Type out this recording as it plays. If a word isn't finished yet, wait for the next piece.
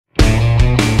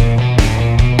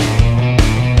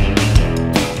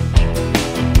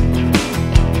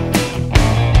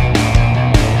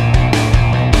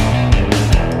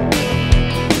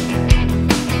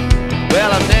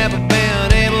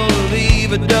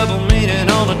double meaning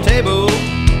on the table.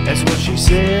 That's what she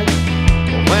said.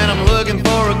 When I'm looking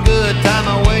for a good time,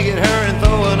 I wink at her and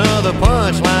throw another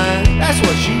punchline. That's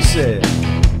what she said.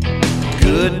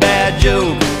 Good, bad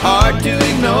joke, hard to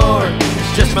ignore.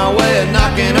 It's just my way of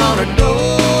knocking on her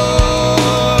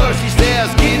door. She says,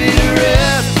 give it a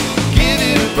rest, give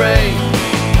it a break.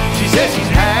 She says she's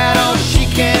had all she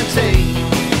can take.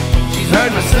 She's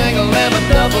heard my single and my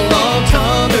double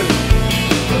entendre,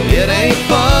 but it ain't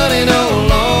funny no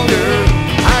longer.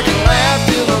 I can laugh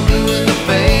till I'm blue in the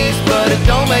face, but it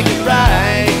don't make it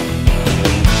right.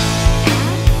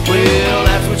 Well,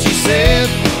 that's what she said.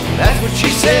 That's what she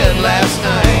said last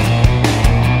night.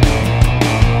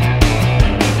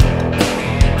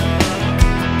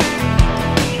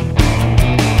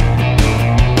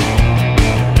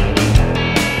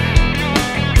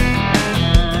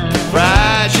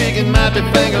 Fried chicken might be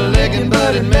finger licking,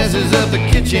 but it messes up the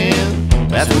kitchen.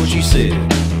 That's what she said.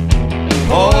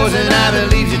 Poison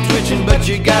ivy leaves you twitching, but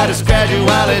you gotta scratch it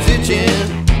while it's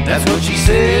itching. That's what she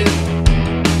said.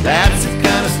 That's the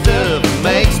kind of stuff that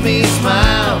makes me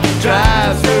smile.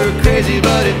 Drives her crazy,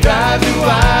 but it drives her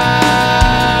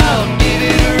wild. Give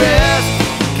it a rest,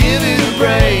 give it a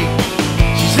break.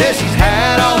 She says she's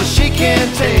had all that she can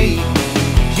take.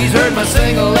 She's heard my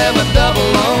single and my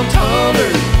double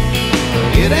entendre,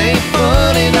 but it ain't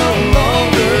funny no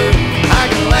longer. I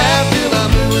can laugh till I'm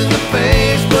blue in the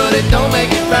face, but it don't make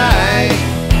it right.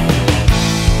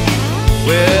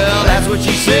 Well, that's what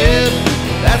she said.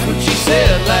 That's what she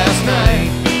said last night.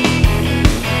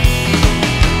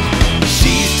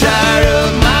 She's tired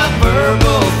of my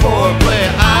verbal foreplay.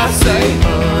 I say,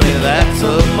 honey, that's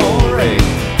amore.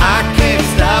 I can't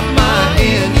stop my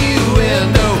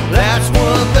innuendo. That's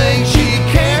one thing she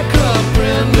can't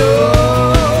comprehend.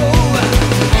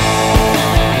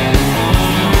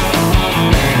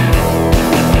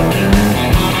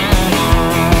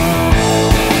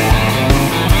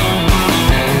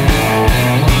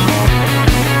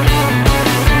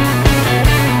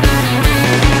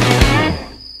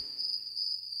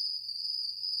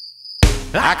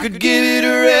 I could give it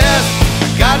a rest,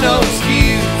 I got no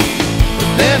excuse, but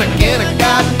then again I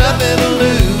got nothing to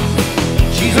lose.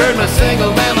 She's heard my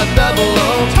single and my double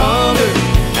entendre,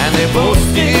 and they both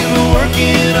still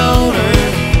working on her.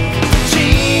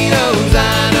 She knows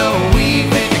I know we've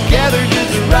been together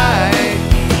just right.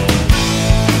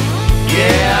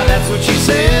 Yeah, that's what she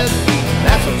said.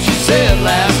 That's what she said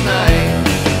last night.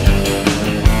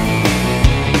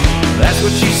 That's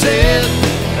what she said.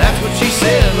 That's what she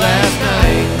said last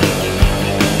night.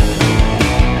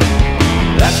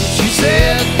 That's what she said.